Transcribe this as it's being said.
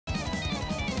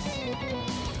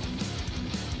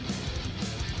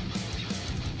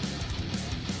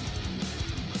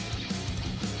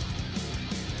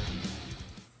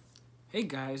Hey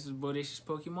guys, this is Bodacious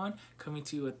Pokemon coming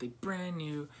to you with a brand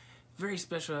new, very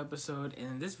special episode. And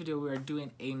in this video, we are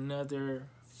doing another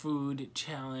food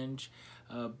challenge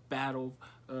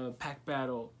pack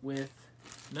battle with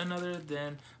none other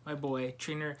than my boy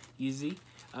Trainer Yizzy.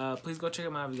 Please go check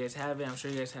him out if you guys haven't. I'm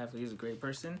sure you guys have. He's a great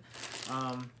person.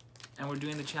 And we're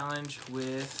doing the challenge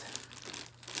with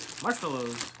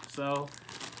marshmallows. So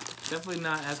definitely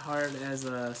not as hard as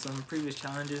some previous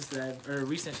challenges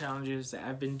recent challenges that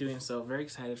I've been doing. So very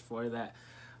excited for that.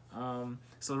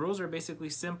 So the rules are basically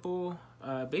simple.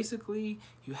 Basically,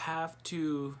 you have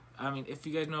to. If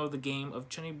you guys know the game of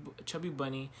Chubby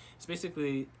Bunny, it's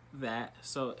basically that.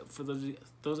 So for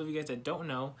those of you guys that don't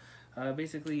know,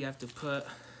 basically you have to put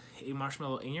a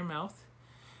marshmallow in your mouth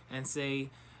and say,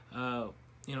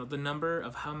 the number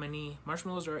of how many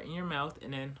marshmallows are in your mouth,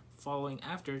 and then following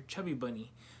after Chubby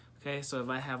Bunny. Okay, so if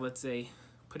I have, let's say,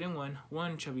 put in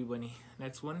one Chubby Bunny,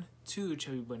 next one, 2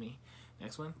 Chubby Bunny,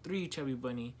 next one, 3 Chubby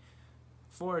Bunny,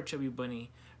 4 Chubby Bunny,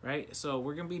 right? So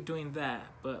we're going to be doing that,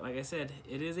 but like I said,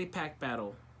 it is a pack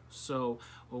battle. So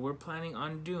what we're planning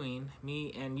on doing,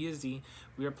 me and Yizzy,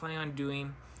 we are planning on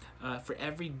doing, for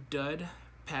every dud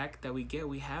pack that we get,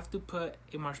 we have to put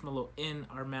a marshmallow in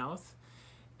our mouth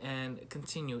and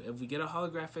continue. If we get a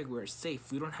holographic, we're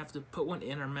safe. We don't have to put one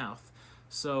in our mouth.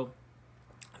 So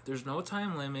there's no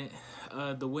time limit.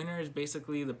 The winner is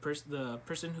basically the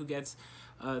person who gets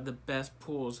the best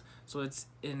pulls. So it's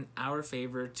in our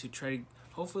favor to try to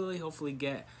hopefully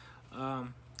get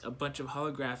a bunch of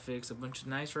holographics, a bunch of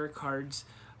nice rare cards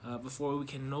before we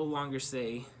can no longer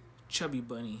say Chubby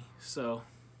Bunny. So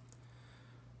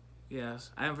yes,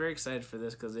 I'm very excited for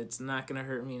this because it's not gonna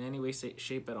hurt me in any way,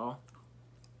 shape at all.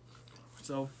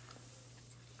 So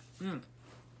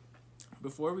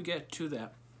before we get to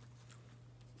that,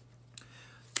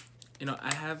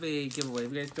 I have a giveaway.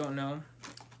 If you guys don't know,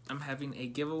 I'm having a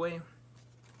giveaway.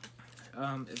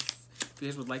 If you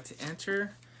guys would like to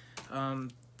enter,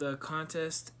 the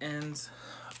contest ends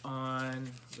on,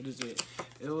 what is it?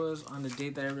 It was on the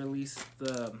date that I released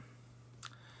the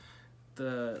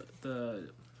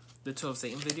 12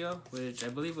 Satan video, which I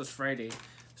believe was Friday.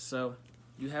 So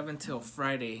you have until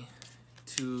Friday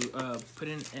to put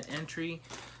in an entry.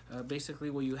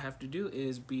 Basically, what you have to do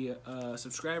is be a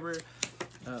subscriber,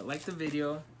 like the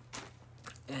video,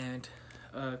 and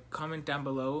comment down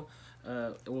below.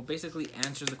 It will basically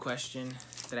answer the question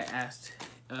that I asked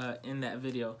in that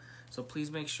video. So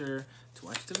please make sure to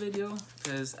watch the video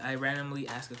because I randomly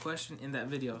ask a question in that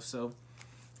video. So,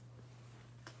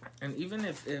 and even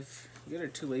if you guys are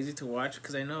too lazy to watch,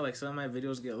 because I know like some of my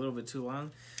videos get a little bit too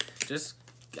long, just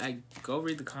go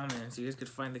read the comments. You guys could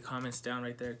find the comments down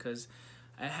right there because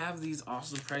I have these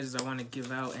awesome prizes I want to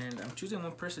give out, and I'm choosing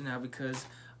one person now because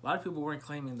a lot of people weren't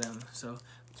claiming them. So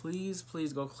please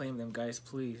go claim them, guys,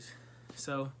 please.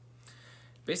 So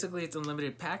basically it's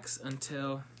unlimited packs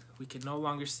until we can no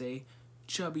longer say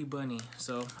Chubby Bunny.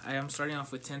 So I am starting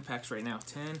off with 10 packs right now.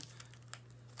 10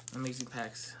 amazing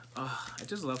packs. Oh, I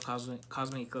just love Cosmic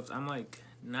Eclipse. I'm like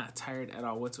not tired at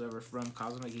all whatsoever from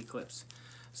Cosmic Eclipse.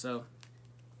 So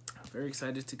I'm very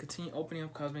excited to continue opening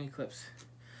up Cosmic Eclipse.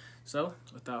 So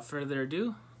without further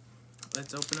ado,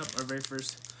 let's open up our very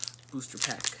first booster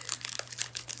pack.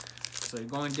 So you're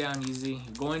going down, Yizzy.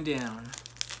 You're going down.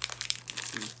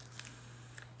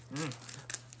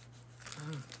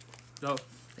 So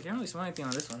I can't really smell anything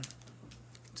on this one.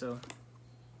 So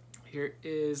here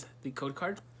is the code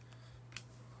card.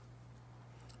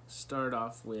 Start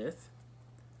off with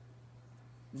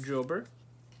Jober,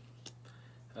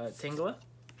 Tangela,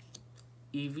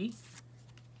 Eevee,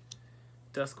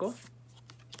 Duskull,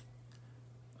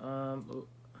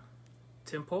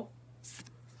 Temple,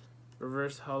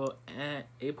 reverse holo, and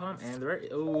Apom, and the right.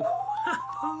 Oh,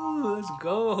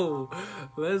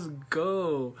 let's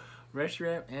go,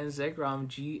 Reshiram and Zekrom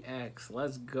GX.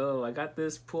 Let's go. I got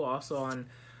this pull also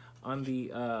on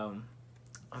the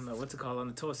what's it called, on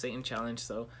the Total Satan challenge.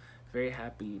 So very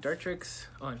happy. Dartrix,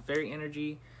 and Fairy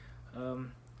Energy,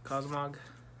 Cosmog,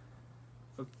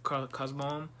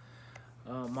 Cosmom.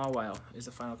 Mawile is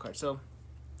the final card. So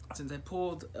since I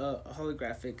pulled a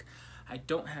holographic, I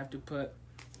don't have to put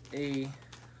a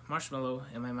marshmallow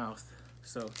in my mouth.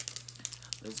 So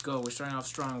let's go. We're starting off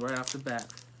strong right off the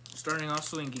bat. Starting off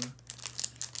swinging.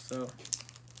 So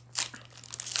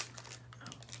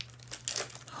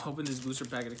hoping this booster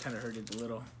packet kind of hurt it a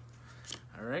little.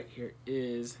 Alright, here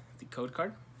is the code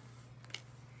card.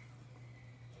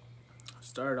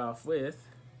 Start off with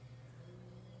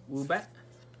Woobat,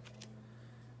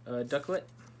 Ducklet,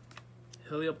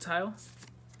 Helioptile,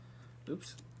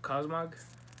 Cosmog,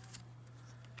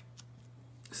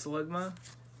 Slugma,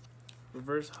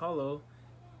 reverse holo,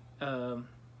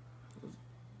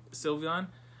 Sylveon.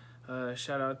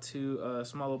 Shout out to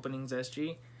Small Openings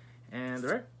SG. And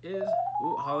there is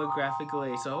holographic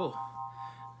delay. So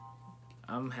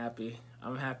I'm happy.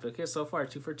 Okay, so far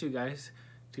 2 for 2, guys.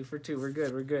 2 for 2. We're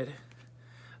good. We're good.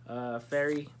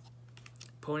 Fairy,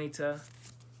 Ponyta,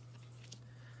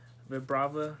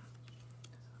 Vibrava,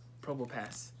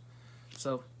 Probopass.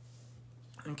 So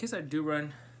in case I do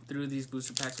run through these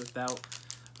booster packs without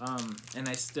and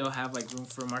I still have like room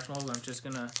for marshmallows, I'm just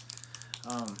gonna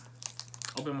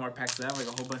open more packs. I have like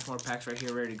a whole bunch more packs right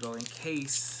here ready to go in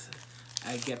case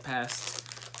I get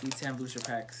past these 10 booster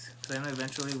packs. Because I know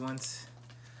eventually once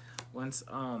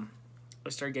I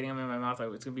start getting them in my mouth,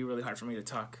 it's gonna be really hard for me to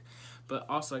talk. But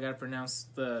also I gotta pronounce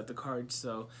the cards.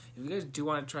 So if you guys do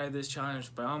want to try this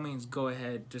challenge, by all means go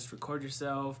ahead, just record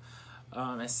yourself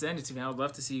and send it to me. I would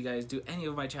love to see you guys do any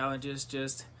of my challenges.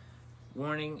 Just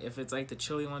warning, if it's like the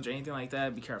chili ones or anything like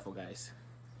that, be careful, guys.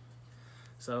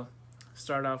 So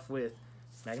start off with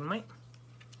Magnemite,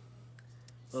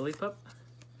 Lillipup,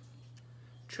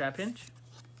 Trapinch,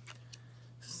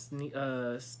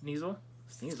 Sneasel,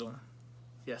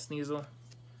 yeah, Sneasel,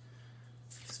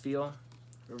 Spheal,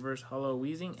 Reverse Holo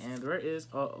Weezing, and there is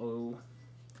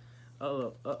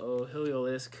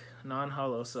Heliolisk,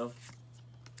 non-holo. So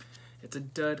it's a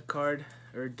dud card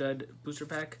or dud booster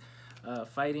pack.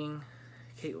 Fighting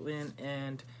Caitlyn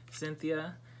and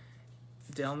Cynthia,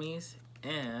 Delmies,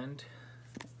 and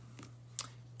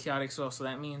Chaotic Swell. So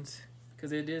that means,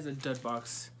 because it is a dud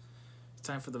box, it's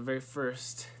time for the very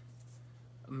first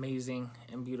amazing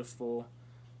and beautiful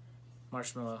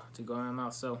marshmallow to go in my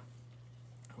mouth. So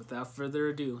without further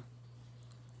ado,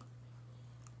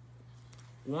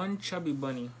 one Chubby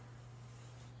Bunny.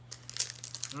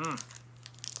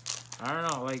 I don't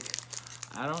know, like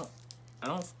I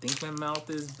don't think my mouth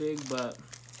is big, but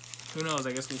who knows?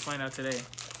 I guess we'll find out today.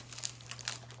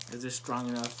 Is it strong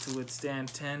enough to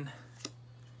withstand 10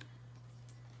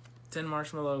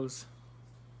 marshmallows?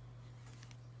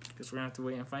 Guess we're gonna have to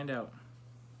wait and find out.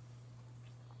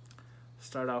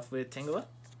 Start off with Tangela,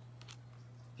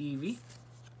 Eevee,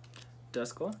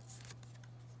 Duskull,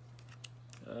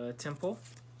 Temple,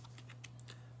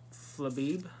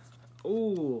 Flabebe.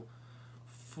 Ooh,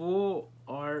 full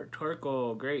art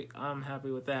Torkoal. Great, I'm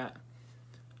happy with that.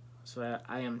 So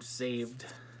I am saved.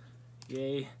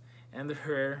 Yay. And the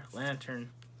rare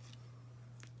Lantern.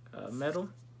 Metal,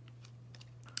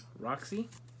 Roxy,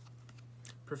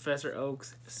 Professor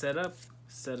Oak's set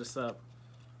us up.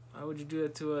 Why would you do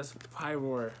that to us?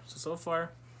 Pyroar. So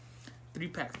far, 3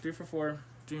 packs, 3 for 4,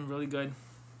 doing really good.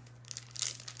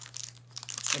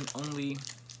 And only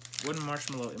 1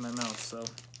 marshmallow in my mouth, so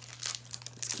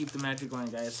let's keep the magic going,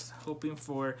 guys. Hoping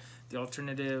for the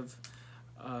alternative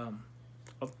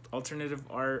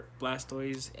art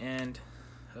Blastoise and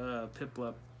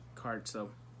Piplup card. So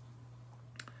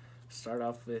start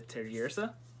off with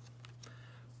Teddiursa,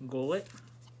 Golett,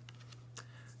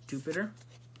 Jupiter,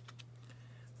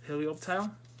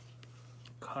 Helioptile,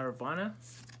 Carvana.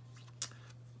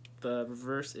 The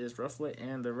reverse is Rufflet,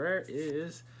 and the rare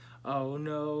is, oh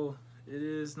no, it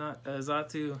is not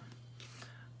Xatu.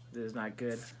 This is not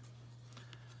good.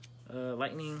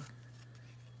 Lightning,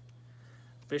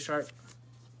 Bisharp,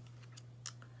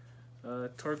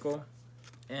 Torkoal,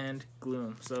 and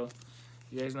Gloom. So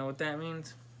you guys know what that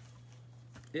means?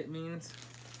 It means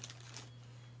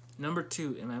number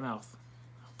 2 in my mouth.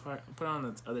 I'll put it on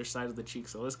the other side of the cheek,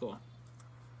 so let's go.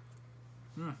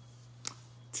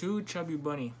 2 Chubby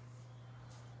Bunny.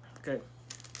 Okay.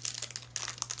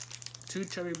 2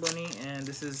 Chubby Bunny, and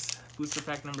this is booster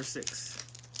pack number 6.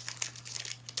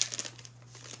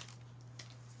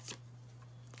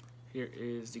 Here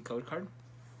is the code card.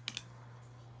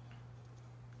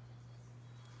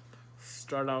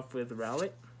 Start off with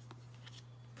Rowlet,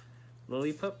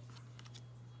 Lillipup,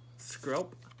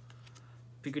 Skrelp,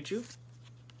 Pikachu,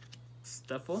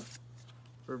 Stuffle,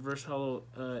 Reverse Holo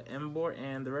Emboar,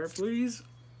 and the rare, please.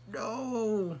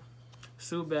 No!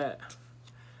 Zubat.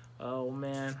 Oh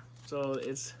man. So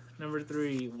it's number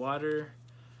 3, Water,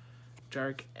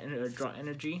 Draw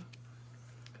Energy,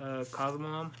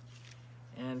 Cosmom,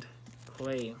 and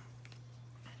Clay.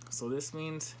 So this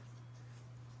means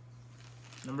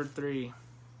number 3.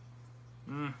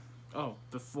 Oh,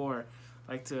 before,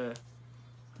 I like to,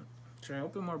 should I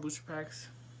open more booster packs?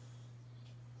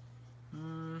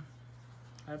 I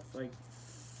have like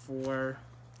 4.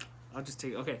 I'll just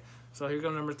take it. Okay, so here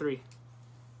go number 3.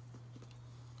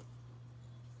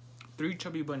 3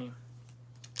 Chubby Bunny.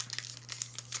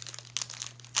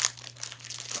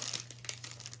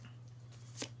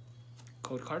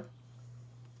 Code card.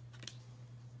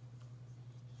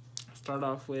 Start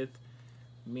off with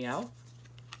Meowth,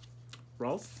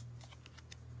 Rolf,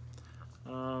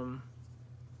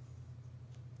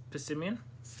 Pissimian,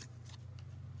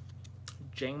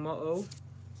 Jangmo-O,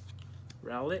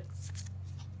 Rowlet,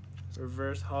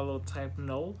 Reverse Holo type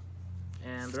Null,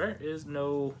 and there is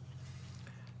no,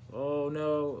 oh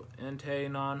no,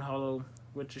 Entei non-holo,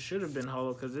 which it should have been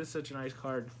holo because it's such a nice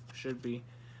card. Should be.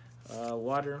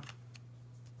 Water,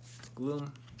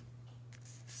 Gloom,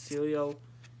 Celio,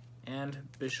 and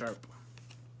Bisharp.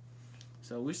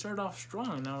 So we started off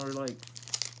strong. Now we're like,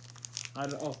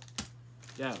 oh,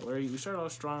 yeah, we started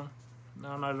off strong.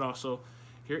 No, not at all. So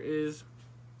here is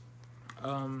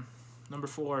number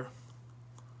 4.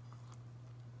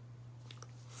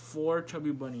 4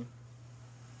 Chubby Bunny.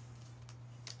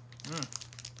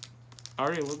 I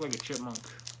already look like a chipmunk.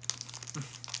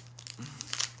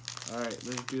 Alright,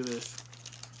 let's do this.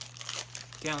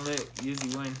 Can't let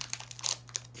Yizzy win.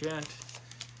 Can't.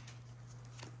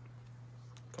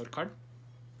 Card.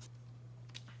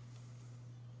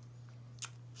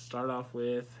 Start off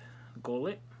with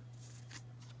Golett,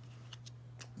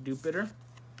 Jupiter,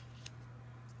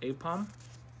 Apom,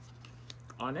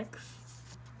 Onyx,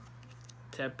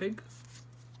 Tepig,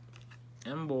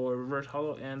 Emboar, Reverse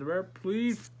Holo, and Rare,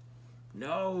 please.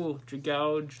 No,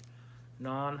 Gouge,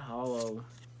 non-holo.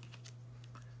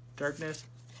 Darkness,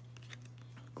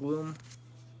 Gloom,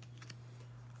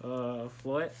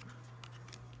 Floet,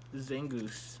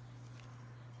 Zangoose.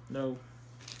 No.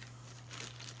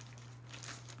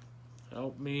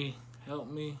 Help me.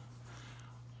 Help me.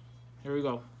 Here we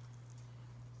go.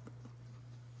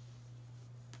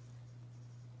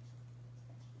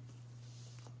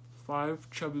 Five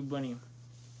Chubby Bunny.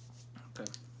 Okay.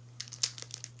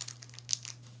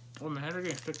 Oh, my hands are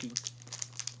getting sticky.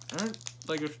 And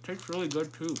like it tastes really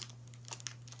good too.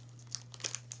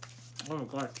 Oh my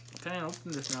god, I can't even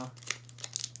open this now.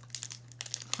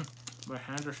 My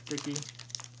hands are sticky.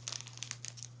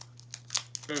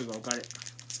 There we go, got it.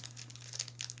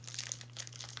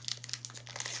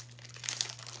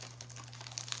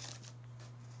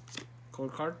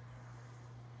 Code card.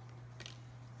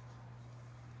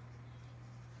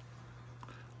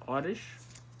 Oddish.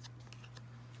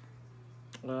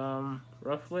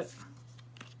 Rufflet.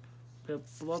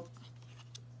 Piplup.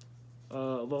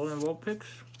 Lowland Vulpix.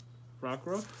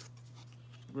 Rockruff.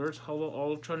 Reverse Holo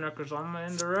Ultra Necrozma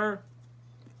in the rare.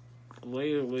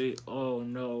 Wait, oh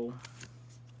no.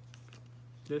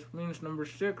 This means number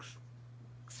 6.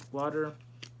 Water.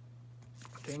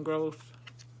 Tangrowth.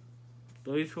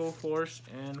 Glacial Force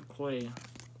and Clay.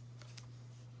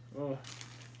 Oh.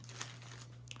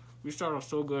 We started off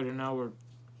so good and now we're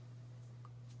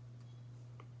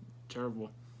terrible.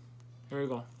 Here we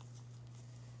go.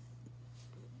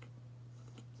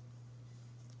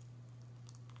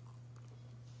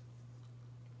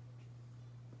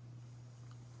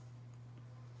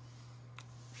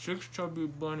 Six Chubby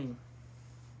Bunny.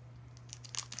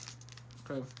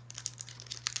 Okay.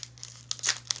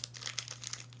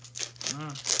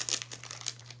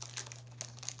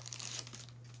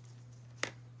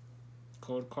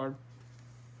 Code card.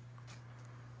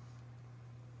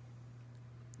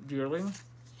 Deerling.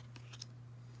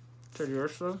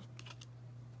 Teddiursa.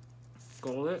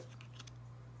 Golett.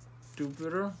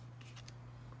 Jupiter.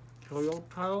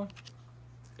 Toyotile.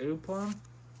 Apon.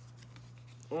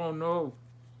 Oh no.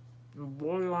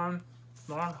 Boyon.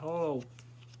 Non-holo.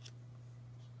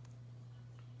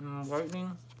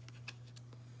 Lightning.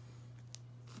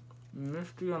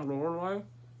 Misty and Lorelei.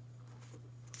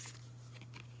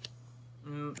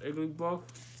 Igglybuff.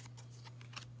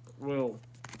 Will.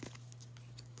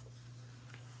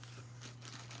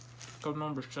 Cup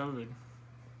number 7.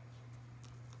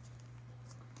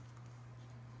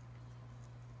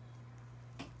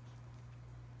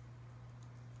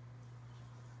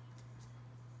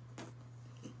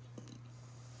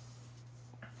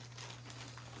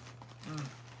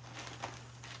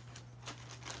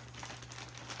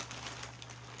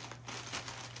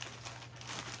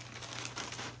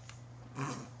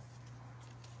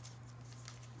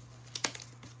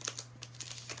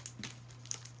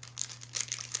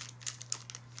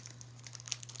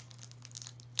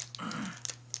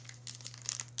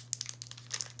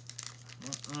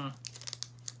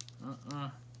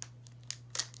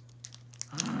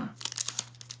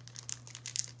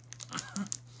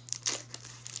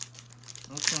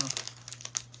 Okay.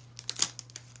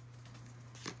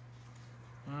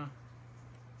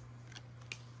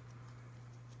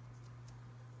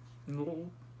 No.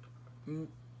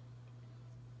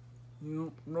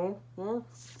 No.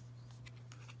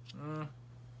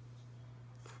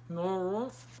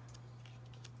 No.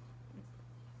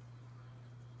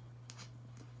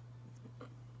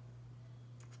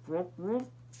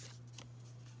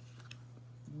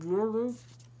 really?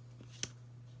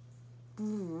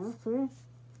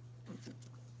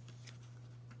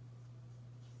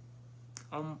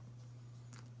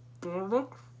 Garlic.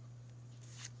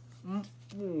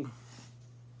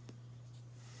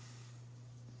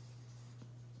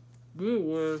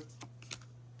 This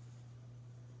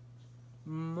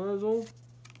muzzle.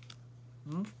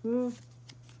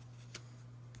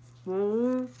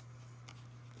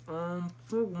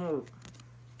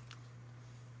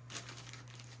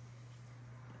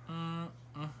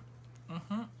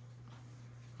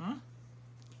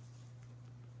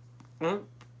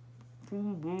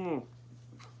 Pigment.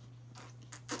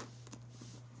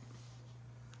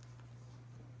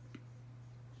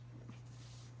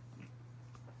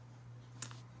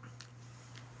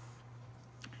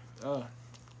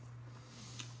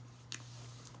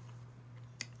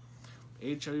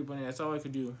 Ate Chubby Bunny, that's all I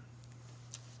could do.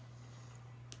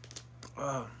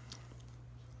 It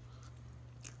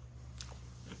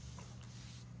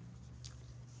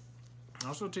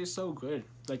also tastes so good.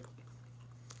 Like,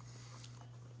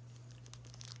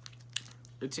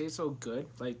 it tastes so good.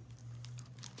 Like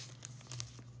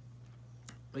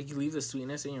you leave the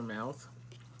sweetness in your mouth,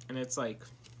 and it's like,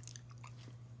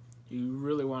 you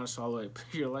really want to swallow it, but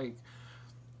you're like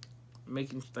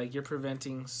you're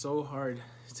preventing so hard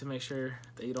to make sure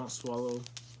that you don't swallow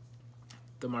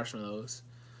the marshmallows.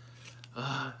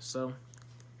 So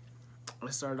I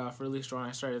started off really strong.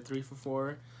 I started 3 for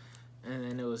 4, and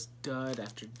then it was dud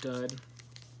after dud.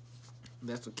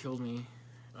 That's what killed me.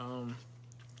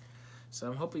 So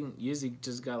I'm hoping Yizzy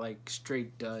just got like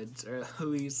straight duds, or at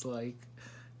least like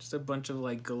just a bunch of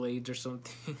like Glades or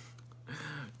something.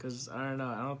 Cause I don't know.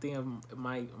 I don't think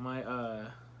my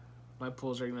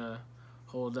pulls are gonna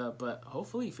hold up, but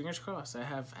hopefully, fingers crossed. I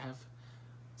have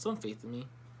some faith in me.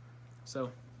 So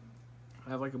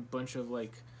I have like a bunch of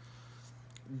like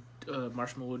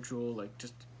marshmallow drool like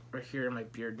just right here in my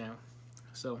beard now.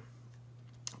 So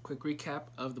quick recap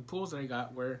of the pulls that I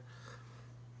got were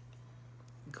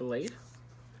Glade,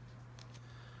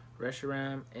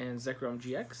 Reshiram, and Zekrom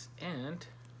GX, and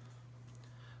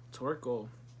Torkoal.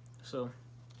 So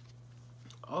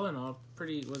all in all,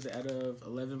 pretty was out of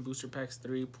 11 booster packs,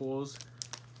 3 pulls.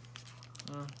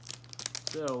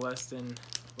 Still less than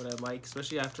what I'd like,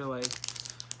 especially after like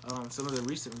some of the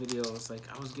recent videos. Like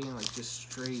I was getting like just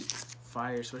straight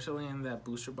fire, especially in that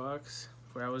booster box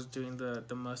where I was doing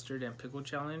the mustard and pickle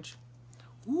challenge.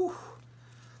 Woo!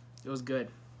 It was good.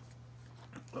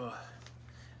 Ugh.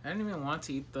 I didn't even want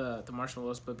to eat the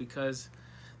marshmallows, but because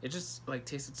it just like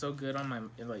tasted so good on my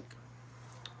it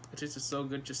tasted so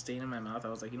good just staying in my mouth, I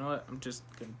was like, you know what? I'm just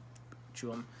gonna chew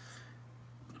them.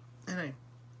 And I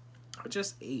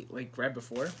just ate like right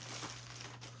before.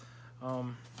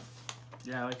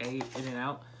 Yeah, like I ate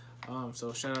In-N-Out.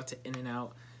 So shout out to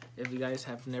In-N-Out. If you guys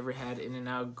have never had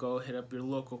In-N-Out, go hit up your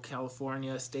local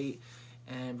California state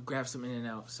and grab some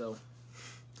In-N-Out. So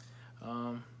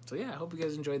yeah, I hope you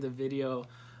guys enjoyed the video.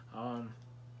 I'll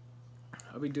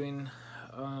be doing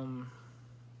I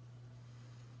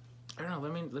don't know,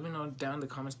 let me know down in the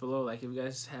comments below, like if you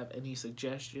guys have any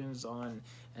suggestions on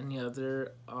any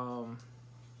other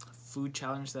food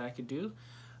challenge that I could do.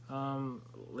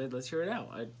 Let's hear it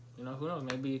out. You know, who knows,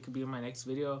 maybe it could be in my next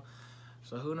video,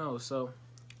 so who knows. So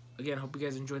again, hope you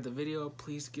guys enjoyed the video.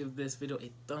 Please give this video a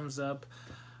thumbs up.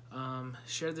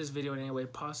 Share this video in any way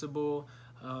possible.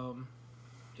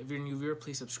 If you're a new viewer,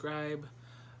 please subscribe,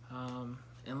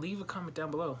 and leave a comment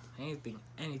down below. Anything,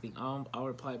 I'll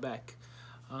reply back.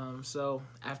 So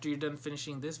after you're done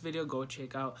finishing this video, go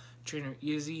check out Trainer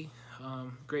Yizzy.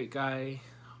 Great guy,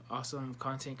 awesome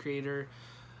content creator.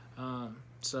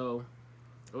 So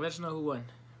let us know who won,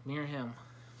 me or him.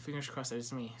 Fingers crossed that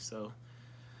it's me. So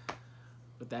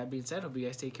with that being said, hope you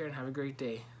guys take care and have a great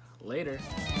day. Later.